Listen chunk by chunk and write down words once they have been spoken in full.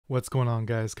What's going on,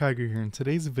 guys? Kyger here. In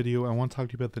today's video, I want to talk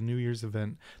to you about the New Year's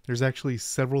event. There's actually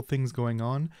several things going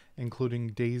on, including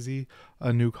Daisy,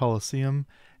 a new Coliseum,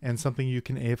 and something you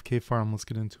can AFK farm. Let's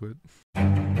get into it.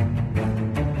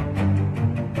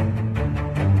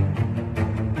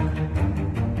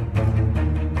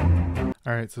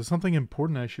 Alright, so something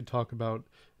important I should talk about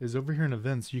is over here in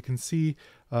events. You can see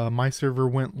my server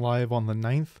went live on the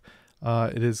 9th.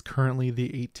 It is currently the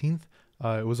 18th.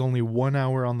 It was only 1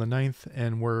 hour on the 9th,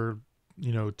 and we're,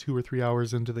 2 or 3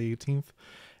 hours into the 18th.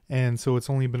 And so it's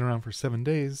only been around for 7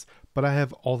 days, but I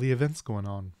have all the events going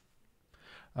on.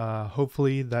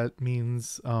 Hopefully that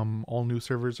means all new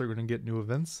servers are going to get new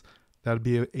events. That'd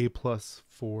be an A+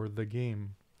 for the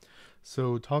game.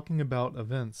 So talking about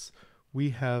events, we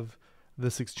have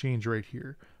this exchange right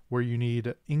here, where you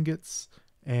need ingots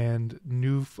and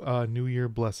New Year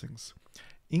blessings.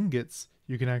 Ingots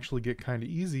you can actually get kind of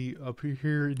easy up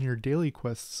here in your daily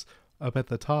quests. Up at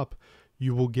the top,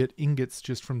 you will get ingots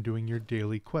just from doing your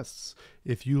daily quests.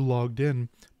 If you logged in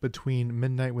between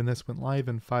midnight when this went live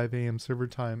and 5 a.m. server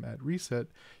time at reset,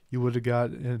 you would have got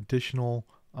an additional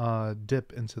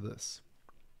dip into this.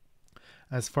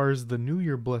 As far as the New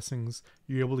Year blessings,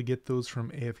 you're able to get those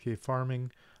from AFK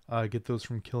farming, get those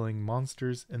from killing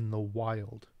monsters in the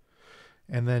wild.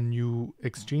 And then you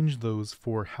exchange those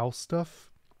for house stuff,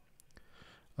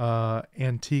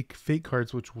 antique fate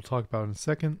cards, which we'll talk about in a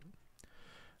second,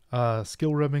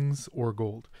 skill rubbings, or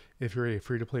gold. If you're a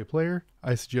free-to-play player,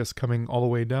 I suggest coming all the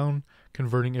way down,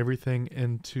 converting everything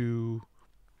into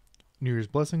New Year's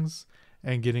blessings,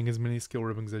 and getting as many skill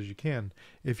ribbons as you can.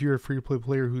 If you're a free-to-play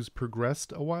player who's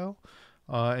progressed a while,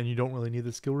 and you don't really need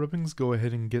the skill ribbons, go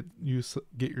ahead and get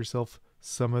yourself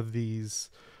some of these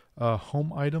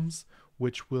home items,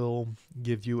 which will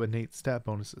give you innate stat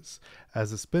bonuses.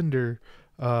 As a spender,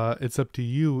 it's up to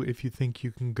you if you think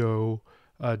you can go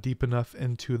deep enough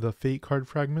into the fate card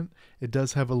fragment. It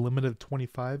does have a limit of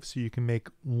 25, so you can make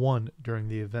one during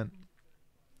the event.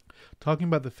 Talking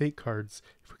about the fate cards,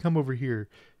 if we come over here,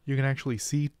 you can actually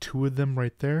see 2 of them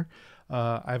right there.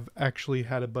 I've actually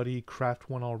had a buddy craft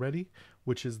one already,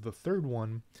 which is the 3rd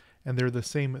one, and they're the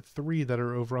same 3 that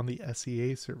are over on the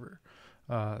SEA server.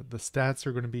 The stats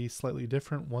are going to be slightly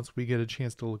different once we get a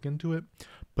chance to look into it,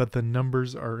 but the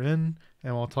numbers are in,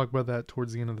 and I'll talk about that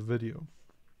towards the end of the video.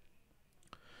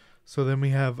 So then we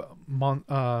have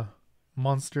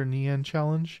Monster Neon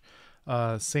Challenge.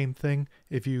 Same thing.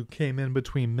 If you came in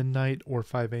between midnight or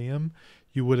 5 a.m.,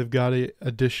 you would have got an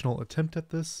additional attempt at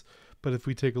this. But if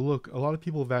we take a look, a lot of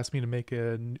people have asked me to make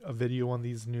a video on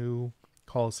these new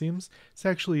Coliseums. It's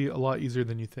actually a lot easier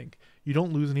than you think. You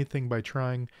don't lose anything by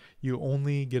trying. You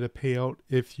only get a payout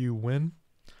if you win.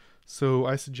 So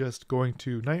I suggest going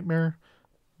to Nightmare,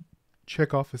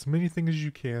 check off as many things as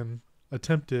you can,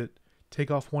 attempt it,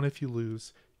 take off one if you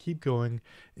lose, keep going.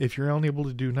 If you're unable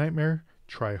to do Nightmare,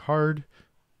 try hard,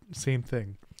 same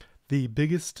thing. The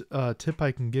biggest tip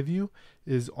I can give you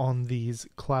is on these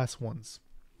class ones.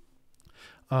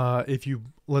 If you,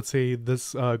 let's say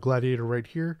this gladiator right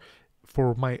here,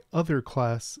 for my other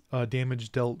class,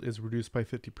 damage dealt is reduced by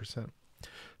 50%.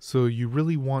 So you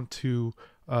really want to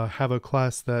have a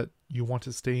class that you want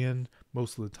to stay in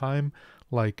most of the time,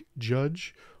 like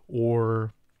Judge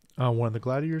or one of the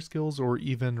gladiator skills, or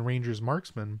even Ranger's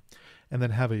Marksman, and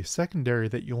then have a secondary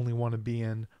that you only want to be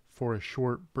in for a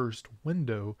short burst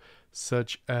window,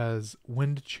 such as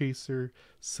Wind Chaser,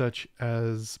 such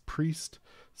as Priest,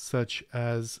 such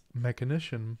as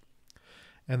Mechanician,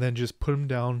 and then just put them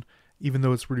down. Even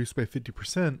though it's reduced by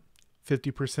 50%,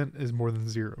 50% is more than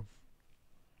 0.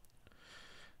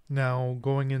 Now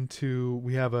going into,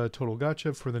 we have a total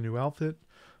gacha for the new outfit.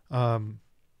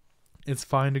 It's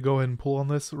fine to go ahead and pull on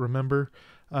this. Remember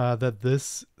that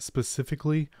this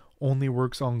specifically only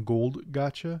works on gold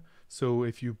gacha. So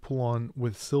if you pull on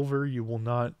with silver, you will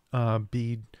not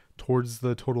be towards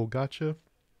the total gacha,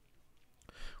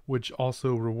 which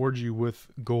also rewards you with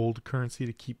gold currency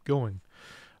to keep going.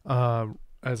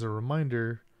 As a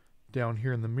reminder, down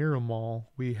here in the Mirror Mall,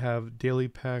 we have daily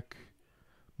pack,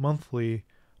 monthly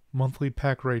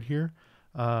pack right here.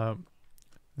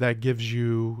 That gives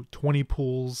you 20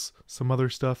 pulls, some other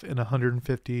stuff, and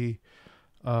 150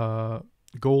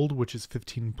 gold, which is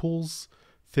 15 pulls,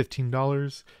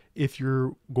 $15. If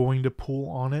you're going to pull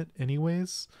on it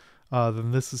anyways,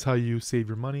 then this is how you save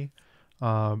your money.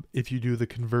 If you do the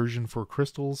conversion for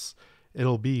crystals,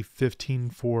 it'll be 15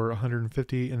 for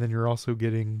 150, and then you're also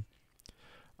getting,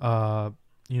 2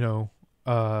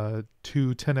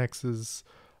 10x's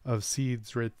of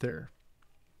seeds right there.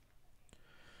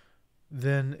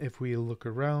 Then if we look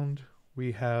around,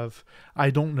 we have, I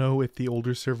don't know if the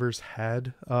older servers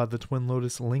had the Twin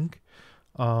Lotus link,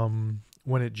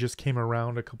 when it just came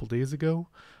around a couple days ago,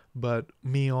 but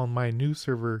me on my new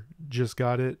server just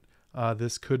got it.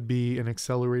 This could be an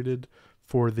accelerated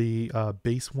for the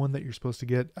base one that you're supposed to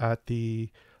get at the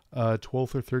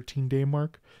 12th or 13th day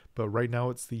mark, but right now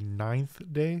it's the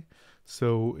 9th day,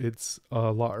 so it's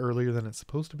a lot earlier than it's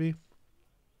supposed to be.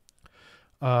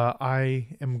 I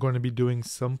am going to be doing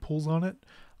some pulls on it.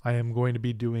 I am going to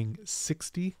be doing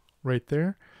 60 right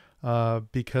there,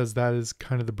 because that is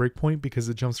kind of the break point, because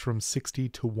it jumps from 60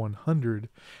 to 100,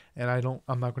 and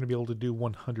I'm not going to be able to do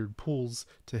 100 pulls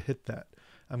to hit that.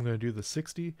 I'm going to do the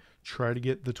 60, try to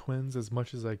get the twins as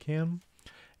much as I can,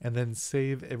 and then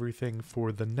save everything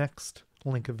for the next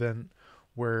link event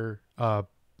where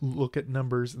look at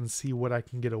numbers and see what I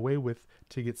can get away with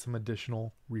to get some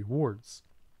additional rewards.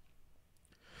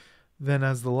 Then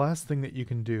as the last thing that you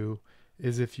can do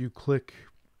is if you click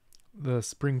the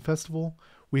Spring Festival,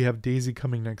 we have Daisy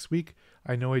coming next week.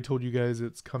 I know I told you guys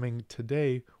it's coming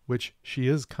today, which she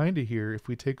is kind of here. If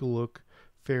we take a look,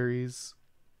 Fairies,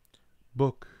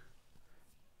 Book,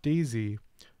 Daisy,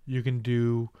 you can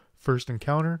do First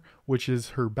Encounter, which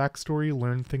is her backstory,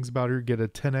 learn things about her, get a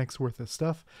 10x worth of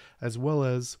stuff, as well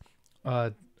as,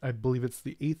 I believe it's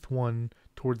the 8th one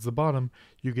towards the bottom,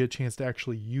 you get a chance to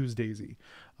actually use Daisy.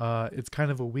 It's kind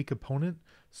of a weak opponent,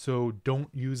 so don't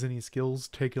use any skills,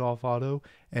 take it off auto,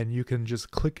 and you can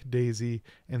just click Daisy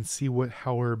and see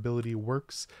how her ability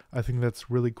works. I think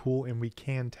that's really cool, and we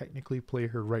can technically play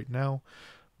her right now.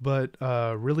 But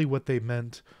really what they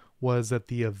meant was that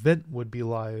the event would be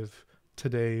live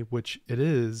today, which it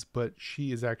is, but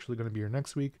she is actually going to be here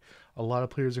next week. A lot of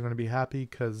players are going to be happy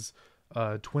because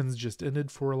Twins just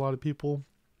ended for a lot of people,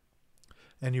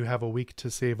 and you have a week to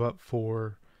save up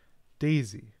for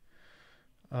Daisy.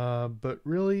 But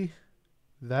really,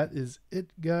 that is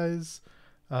it, guys.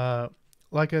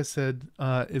 Like I said,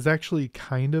 it's actually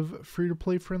kind of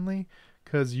free-to-play friendly,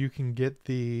 because you can get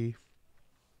the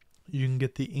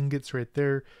ingots right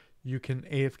there. You can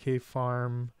AFK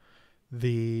farm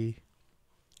the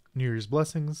New Year's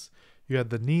blessings. You have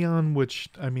the neon, which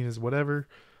I mean is whatever.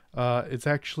 It's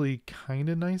actually kind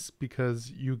of nice because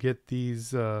you get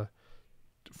these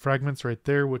fragments right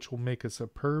there, which will make a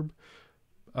superb.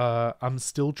 I'm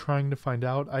still trying to find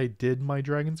out. I did my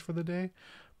dragons for the day,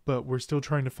 but we're still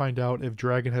trying to find out if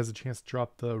dragon has a chance to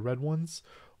drop the red ones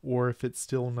or if it's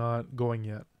still not going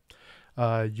yet.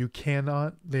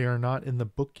 They are not in the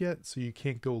book yet, so you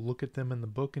can't go look at them in the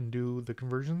book and do the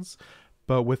conversions.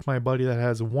 But with my buddy that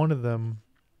has one of them,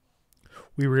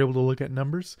 we were able to look at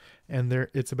numbers, and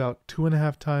it's about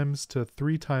 2.5 times to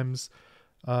 3 times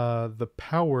the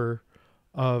power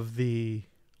of the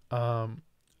 2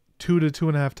 to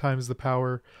 2.5 times the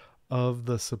power of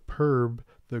the superb,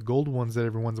 the gold ones that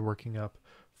everyone's working up,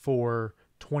 for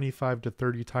 25 to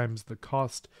 30 times the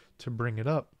cost to bring it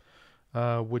up.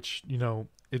 Which,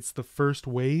 it's the first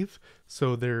wave,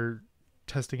 so they're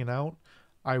testing it out.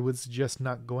 I would suggest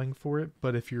not going for it,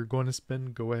 but if you're going to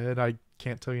spend, go ahead. I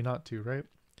can't tell you not to, right?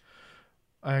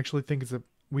 I actually think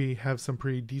we have some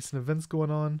pretty decent events going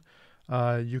on.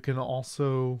 You can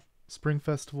also, Spring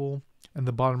Festival, in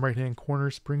the bottom right hand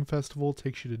corner, Spring Festival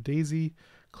takes you to Daisy.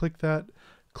 Click that.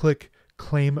 Click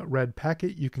Claim Red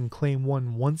Packet. You can claim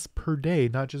one once per day,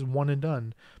 not just one and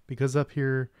done, because up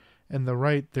here and the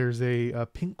right, there's a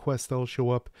pink quest that'll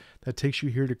show up that takes you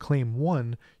here to claim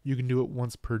one. You can do it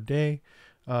once per day.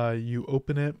 You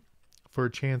open it for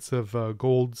a chance of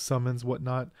gold, summons,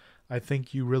 whatnot. I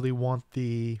think you really want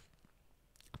the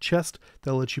chest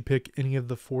that lets you pick any of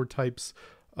the 4 types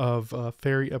of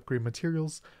fairy upgrade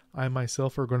materials. I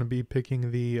myself are going to be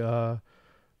picking the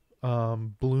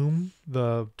bloom,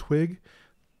 the twig,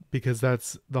 because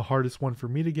that's the hardest one for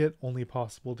me to get, only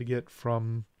possible to get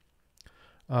from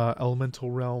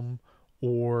Elemental Realm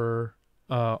or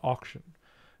auction.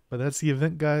 But that's the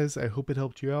event, guys. I hope it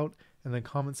helped you out. In the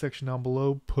comment section down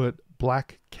below, put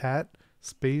black cat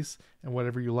space and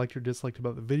whatever you liked or disliked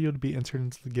about the video to be entered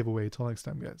into the giveaway. Till next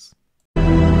time, guys.